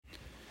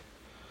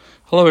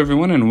Hello,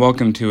 everyone, and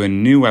welcome to a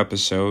new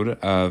episode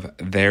of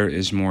There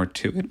Is More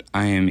to It.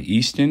 I am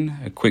Easton.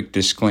 A quick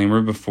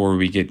disclaimer before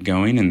we get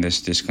going, and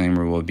this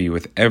disclaimer will be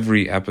with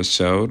every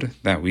episode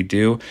that we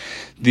do.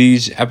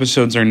 These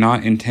episodes are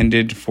not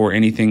intended for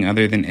anything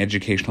other than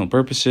educational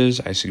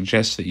purposes. I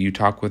suggest that you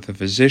talk with a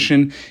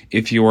physician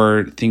if you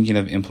are thinking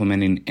of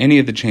implementing any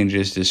of the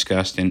changes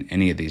discussed in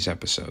any of these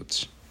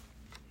episodes.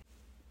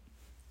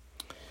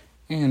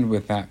 And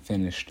with that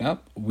finished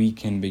up, we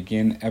can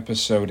begin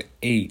episode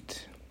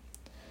 8.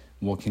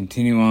 We'll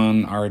continue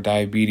on our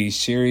diabetes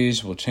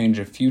series. We'll change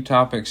a few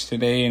topics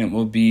today, and it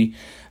will be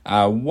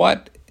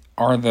what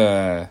are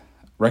the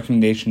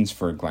recommendations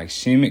for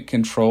glycemic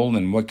control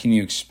and what can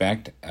you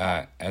expect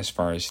as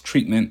far as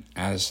treatment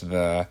as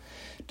the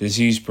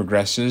disease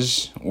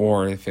progresses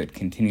or if it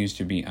continues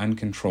to be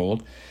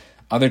uncontrolled.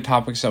 Other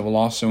topics that we'll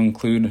also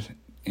include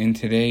in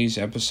today's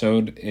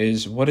episode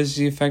is what is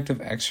the effect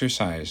of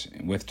exercise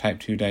with type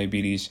 2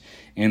 diabetes,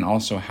 and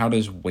also how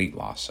does weight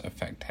loss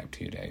affect type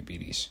 2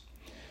 diabetes.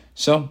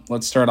 So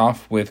let's start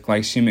off with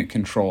glycemic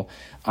control.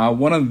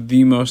 One of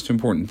the most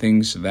important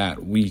things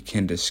that we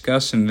can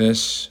discuss in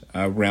this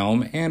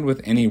realm and with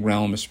any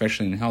realm,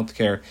 especially in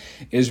healthcare,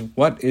 is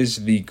what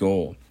is the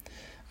goal?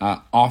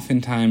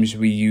 Oftentimes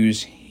we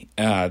use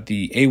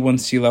the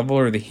A1C level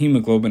or the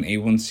hemoglobin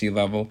A1C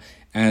level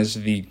as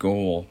the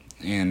goal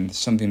and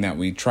something that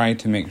we try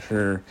to make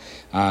sure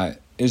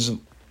is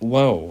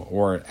low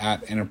or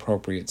at an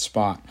appropriate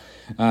spot.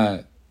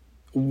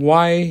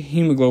 Why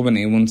hemoglobin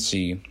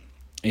A1C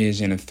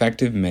is an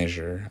effective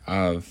measure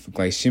of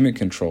glycemic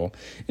control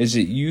is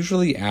it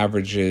usually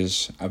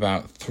averages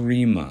about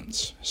 3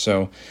 months.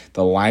 So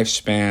the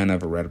lifespan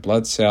of a red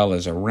blood cell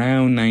is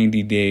around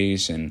 90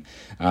 days, and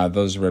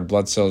those red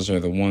blood cells are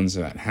the ones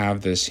that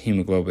have this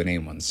hemoglobin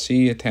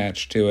A1C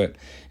attached to it,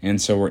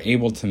 and so we're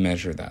able to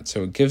measure that.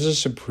 So it gives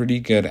us a pretty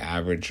good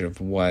average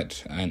of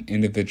what an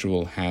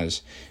individual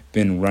has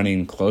been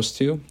running close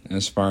to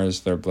as far as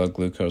their blood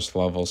glucose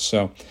levels.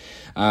 So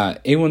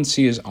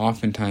A1C is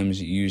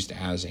oftentimes used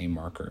as a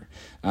marker.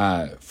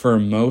 For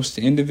most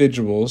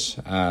individuals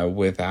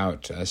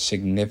without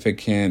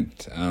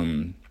significant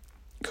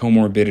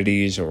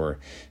comorbidities or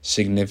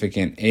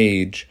significant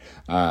age,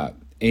 a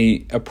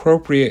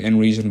appropriate and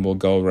reasonable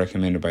goal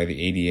recommended by the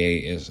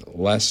ADA is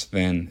less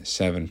than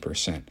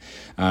 7%.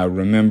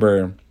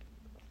 Remember,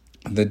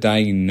 the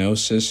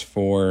diagnosis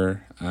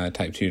for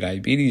type 2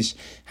 diabetes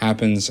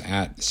happens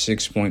at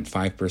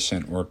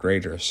 6.5% or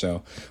greater,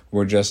 so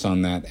we're just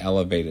on that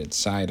elevated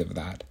side of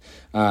that.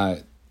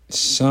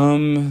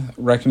 Some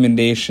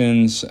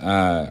recommendations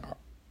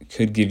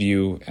could give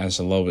you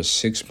as low as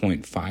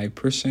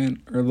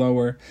 6.5% or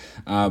lower,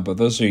 but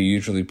those are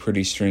usually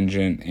pretty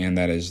stringent, and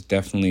that is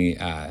definitely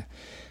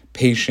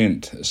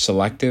patient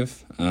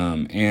selective.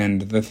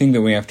 And the thing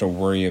that we have to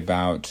worry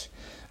about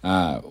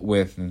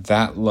with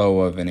that low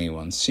of an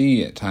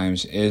A1C at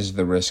times is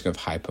the risk of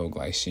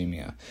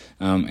hypoglycemia.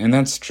 And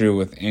that's true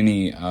with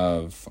any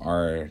of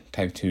our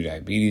type 2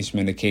 diabetes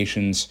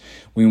medications.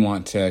 We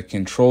want to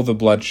control the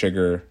blood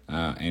sugar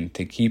and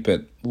to keep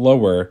it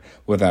lower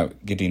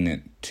without getting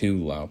it too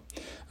low.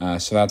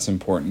 So that's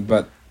important.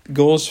 But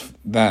goals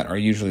that are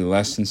usually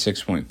less than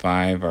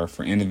 6.5 are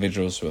for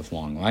individuals with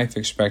long life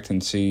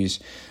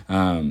expectancies,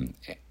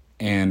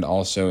 and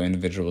also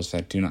individuals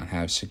that do not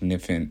have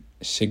significant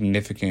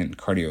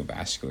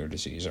cardiovascular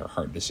disease or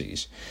heart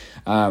disease.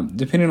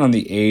 Depending on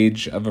the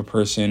age of a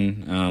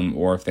person,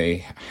 or if they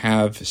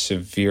have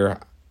severe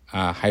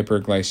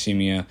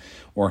hyperglycemia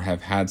or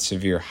have had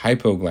severe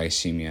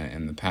hypoglycemia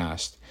in the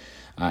past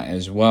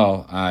as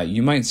well,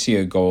 you might see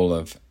a goal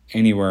of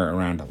anywhere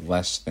around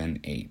less than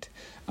 8.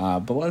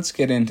 But let's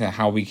get into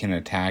how we can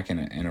attack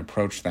and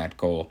approach that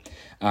goal.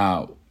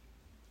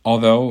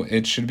 Although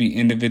it should be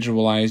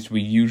individualized,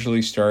 we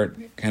usually start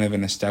kind of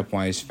in a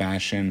stepwise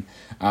fashion,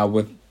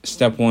 with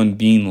step 1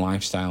 being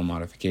lifestyle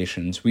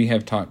modifications. We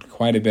have talked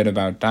quite a bit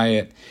about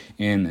diet,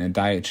 and a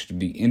diet should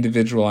be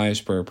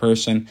individualized per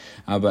person,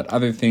 but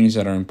other things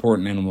that are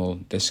important, and we'll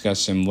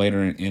discuss them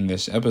later in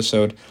this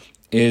episode,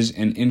 is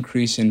an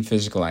increase in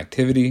physical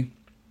activity,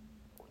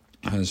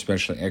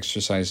 especially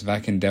exercise.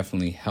 That can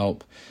definitely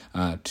help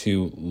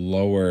to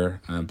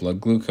lower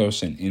blood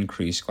glucose and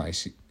increase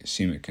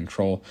glycemic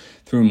control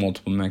through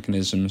multiple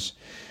mechanisms.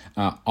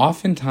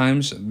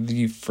 Oftentimes,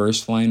 the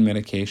first line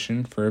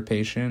medication for a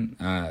patient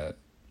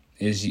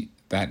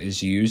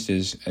is used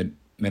is a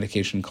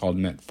medication called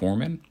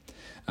metformin.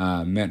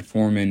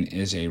 Metformin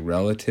is a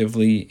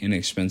relatively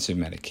inexpensive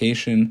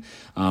medication,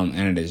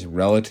 and it is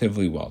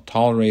relatively well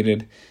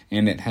tolerated,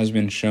 and it has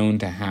been shown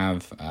to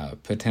have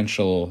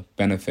potential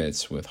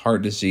benefits with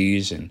heart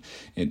disease, and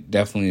it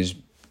definitely is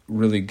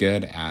really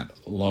good at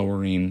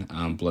lowering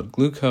blood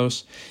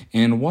glucose,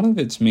 and one of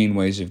its main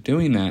ways of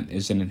doing that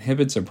is it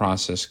inhibits a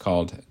process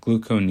called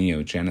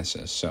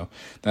gluconeogenesis. So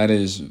that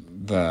is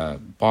the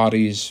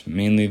body's,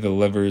 mainly the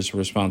liver's,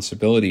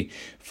 responsibility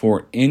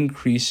for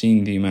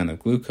increasing the amount of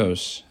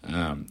glucose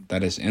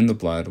that is in the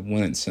blood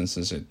when it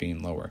senses it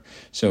being lower.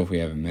 So if we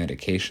have a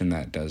medication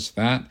that does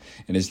that,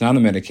 it is not a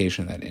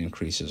medication that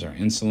increases our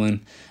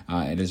insulin.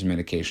 It is a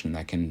medication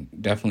that can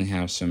definitely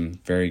have some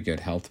very good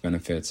health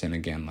benefits, and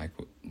again,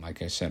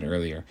 like I said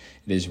earlier,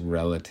 it is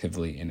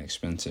relatively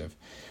inexpensive.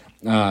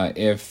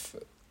 If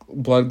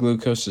blood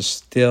glucose is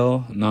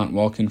still not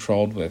well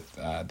controlled with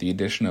the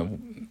addition of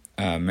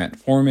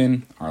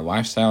metformin, our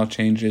lifestyle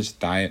changes,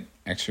 diet,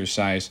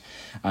 exercise,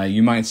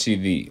 you might see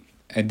the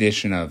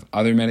addition of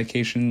other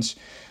medications.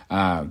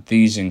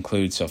 These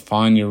include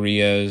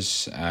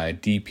sulfonylureas,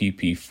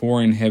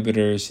 DPP-4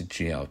 inhibitors,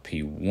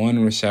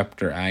 GLP-1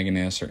 receptor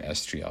agonists, or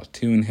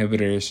SGLT2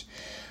 inhibitors.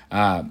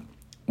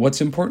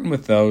 What's important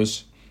with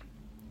those,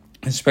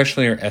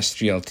 especially our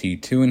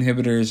SGLT2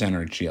 inhibitors and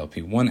our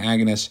GLP-1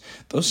 agonists,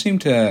 those seem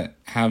to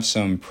have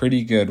some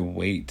pretty good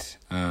weight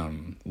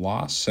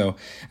loss. So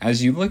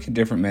as you look at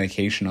different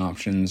medication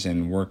options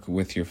and work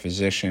with your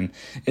physician,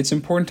 it's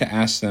important to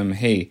ask them,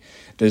 hey,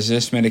 does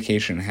this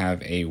medication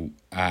have a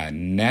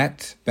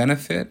net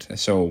benefit,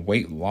 so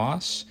weight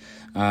loss,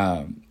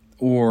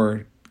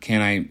 or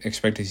can I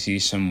expect to see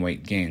some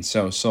weight gain?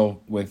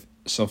 So with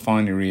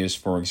sulfonylureas,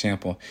 for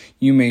example,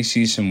 you may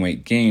see some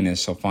weight gain,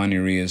 as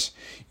sulfonylureas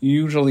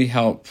usually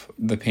help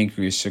the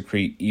pancreas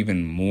secrete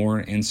even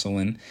more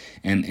insulin,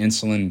 and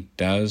insulin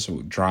does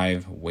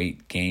drive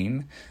weight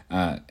gain,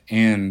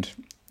 and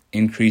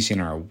increasing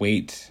our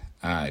weight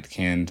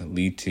can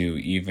lead to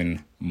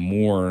even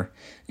more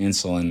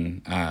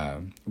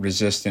insulin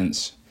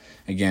resistance,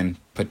 again,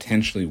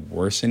 potentially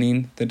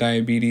worsening the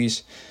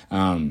diabetes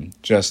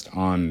just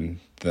on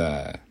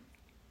the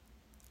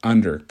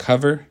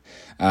undercover.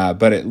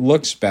 But it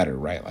looks better,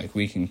 right? Like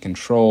we can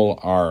control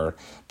our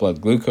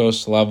blood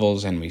glucose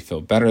levels and we feel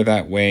better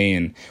that way.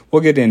 And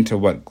we'll get into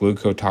what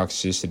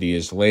glucotoxicity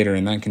is later,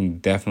 and that can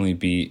definitely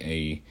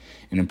be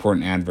an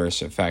important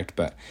adverse effect.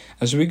 But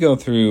as we go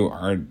through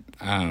our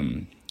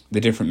the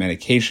different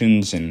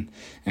medications, and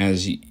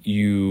as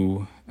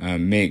you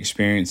may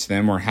experience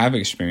them or have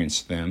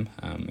experienced them,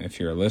 if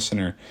you're a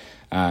listener,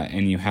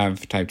 and you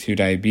have type 2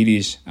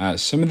 diabetes,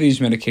 some of these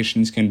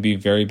medications can be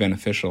very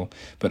beneficial,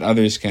 but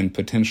others can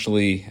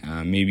potentially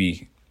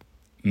maybe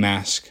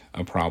mask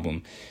a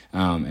problem,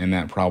 and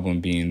that problem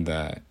being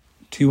the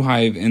too high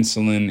of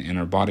insulin and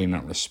our body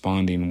not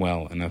responding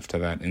well enough to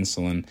that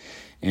insulin.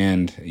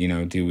 And,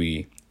 do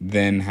we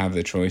then have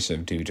the choice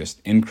of do we just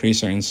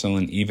increase our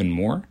insulin even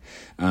more,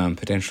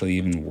 potentially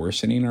even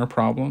worsening our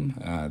problem?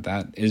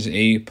 That is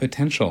a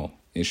potential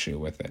issue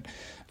with it.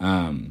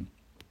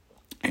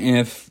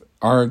 If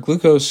our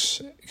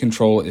glucose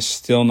control is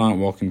still not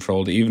well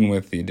controlled, even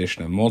with the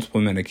addition of multiple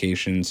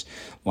medications,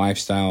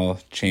 lifestyle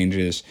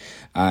changes,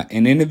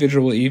 an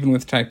individual, even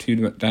with type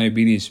 2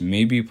 diabetes,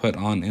 may be put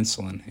on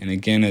insulin. And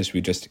again, as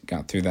we just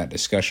got through that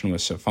discussion with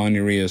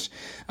sulfonylureas,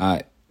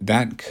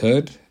 that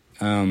could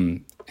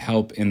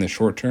help in the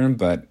short term,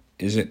 but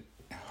is it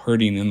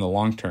hurting in the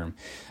long term?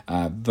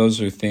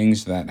 Those are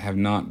things that have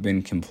not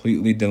been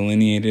completely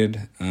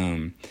delineated.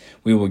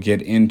 We will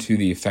get into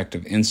the effect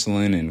of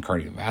insulin and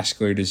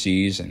cardiovascular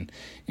disease and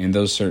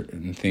those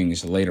certain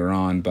things later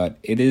on, but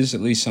it is at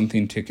least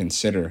something to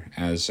consider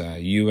as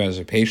you as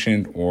a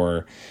patient,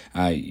 or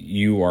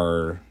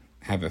you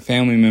have a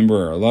family member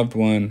or a loved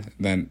one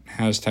that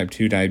has type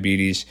 2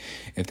 diabetes.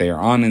 If they are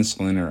on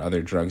insulin or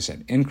other drugs that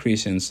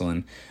increase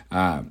insulin,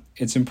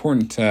 it's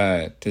important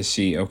to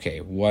see,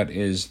 okay, what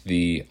is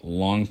the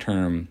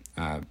long-term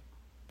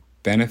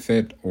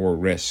benefit or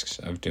risks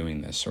of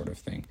doing this sort of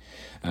thing,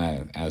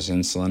 as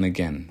insulin,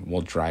 again,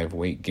 will drive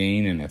weight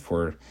gain. And if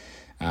we're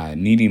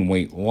needing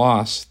weight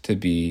loss to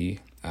be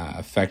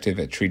effective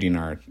at treating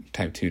our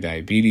type 2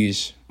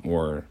 diabetes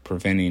or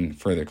preventing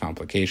further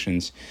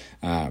complications,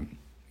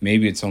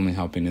 maybe it's only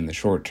helping in the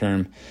short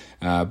term,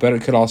 but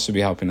it could also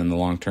be helping in the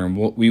long term.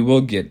 We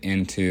will get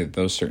into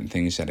those certain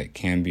things that it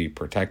can be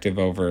protective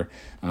over,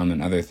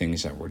 and other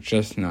things that we're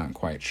just not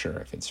quite sure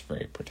if it's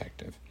very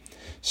protective.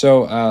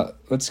 So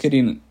let's get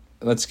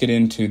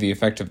into the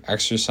effect of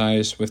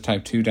exercise with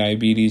type 2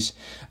 diabetes.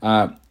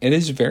 It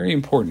is very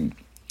important,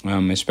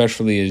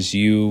 especially as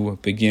you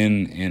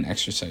begin an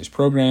exercise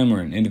program, or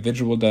an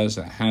individual does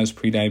that has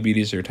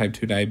prediabetes or type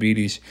 2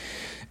 diabetes.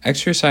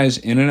 Exercise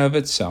in and of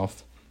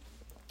itself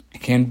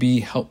can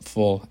be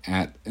helpful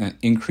at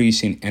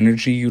increasing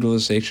energy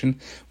utilization,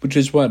 which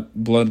is what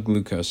blood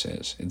glucose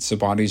is. It's the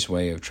body's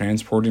way of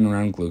transporting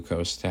around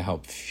glucose to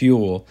help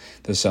fuel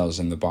the cells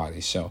in the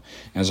body. So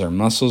as our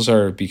muscles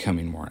are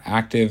becoming more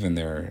active and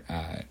they're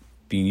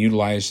being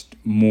utilized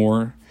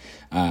more,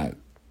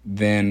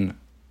 then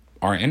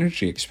our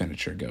energy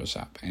expenditure goes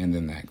up, and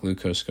then that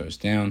glucose goes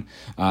down.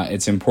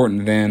 It's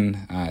important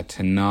then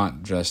to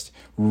not just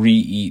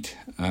re-eat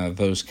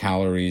those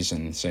calories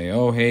and say,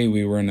 oh, hey,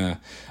 we were in a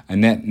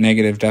net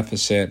negative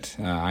deficit.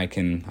 I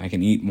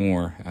can eat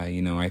more.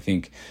 I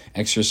think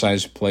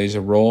exercise plays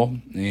a role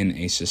in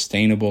a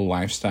sustainable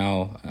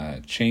lifestyle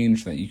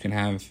change that you can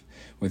have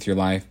with your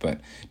life,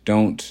 but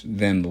don't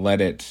then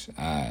let it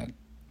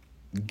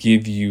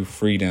give you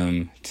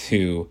freedom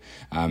to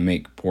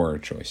make poorer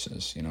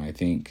choices. I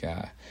think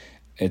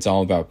it's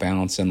all about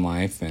balance in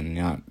life and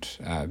not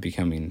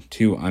becoming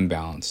too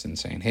unbalanced and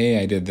saying, hey,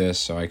 I did this,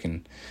 so I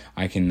can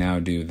now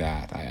do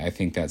that. I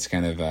think that's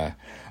kind of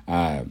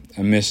a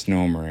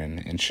misnomer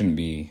and shouldn't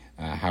be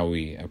how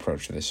we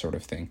approach this sort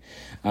of thing.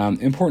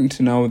 Important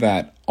to know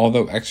that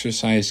although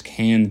exercise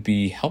can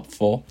be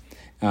helpful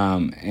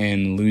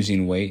in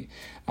losing weight,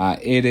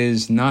 it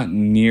is not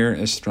near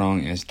as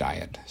strong as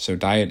diet. So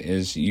diet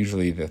is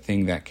usually the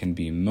thing that can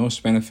be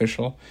most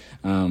beneficial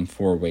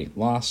for weight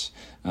loss,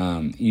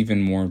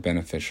 even more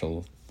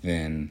beneficial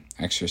than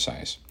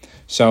exercise.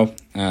 So,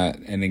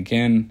 and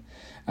again,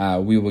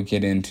 we will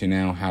get into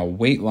now how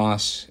weight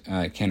loss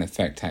can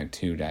affect type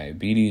 2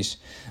 diabetes.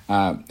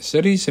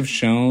 Studies have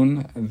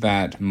shown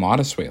that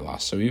modest weight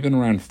loss, so even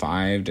around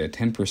 5 to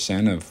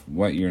 10% of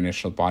what your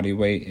initial body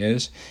weight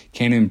is,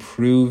 can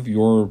improve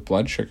your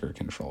blood sugar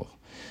control.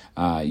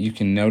 You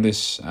can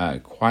notice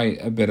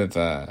quite a bit of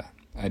a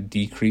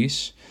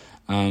decrease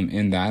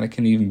in that. It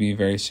can even be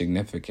very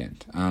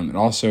significant. It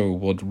also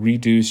will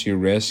reduce your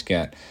risk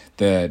at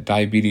the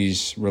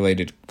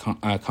diabetes-related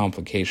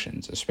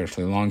complications,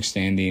 especially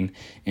long-standing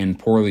and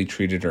poorly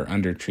treated or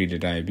undertreated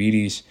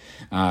diabetes,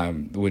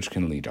 which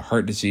can lead to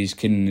heart disease,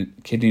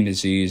 kidney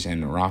disease,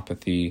 and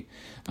neuropathy.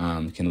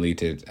 Can lead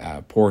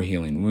to poor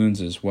healing wounds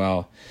as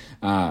well.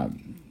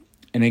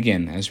 And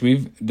again, as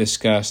we've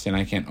discussed, and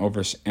I can't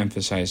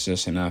overemphasize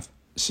this enough,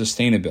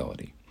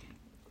 sustainability.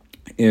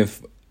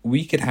 If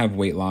we could have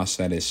weight loss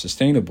that is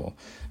sustainable,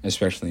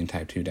 especially in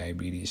type 2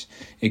 diabetes,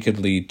 it could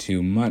lead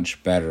to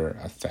much better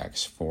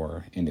effects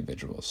for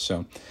individuals.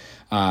 So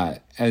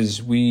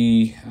as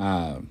we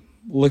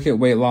look at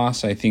weight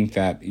loss, I think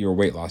that your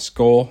weight loss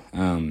goal,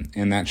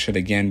 and that should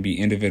again be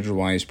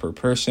individualized per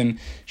person,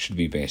 should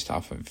be based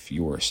off of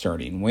your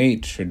starting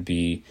weight, should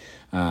be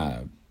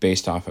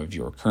based off of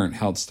your current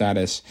health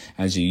status.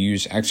 As you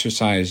use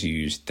exercise, you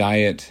use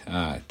diet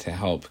to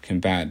help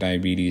combat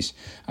diabetes.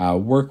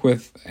 Work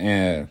with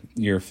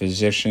your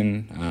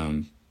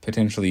physician,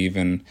 potentially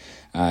even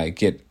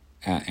get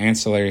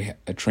ancillary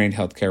trained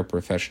healthcare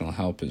professional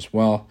help as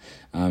well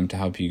to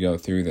help you go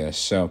through this.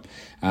 So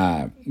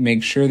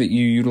make sure that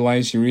you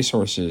utilize your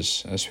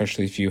resources,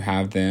 especially if you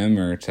have them,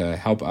 or to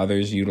help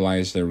others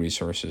utilize their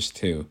resources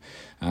too.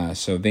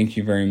 So thank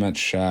you very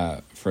much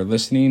for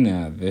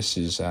listening. This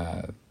is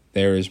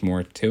There Is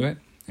More to It,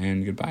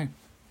 and goodbye.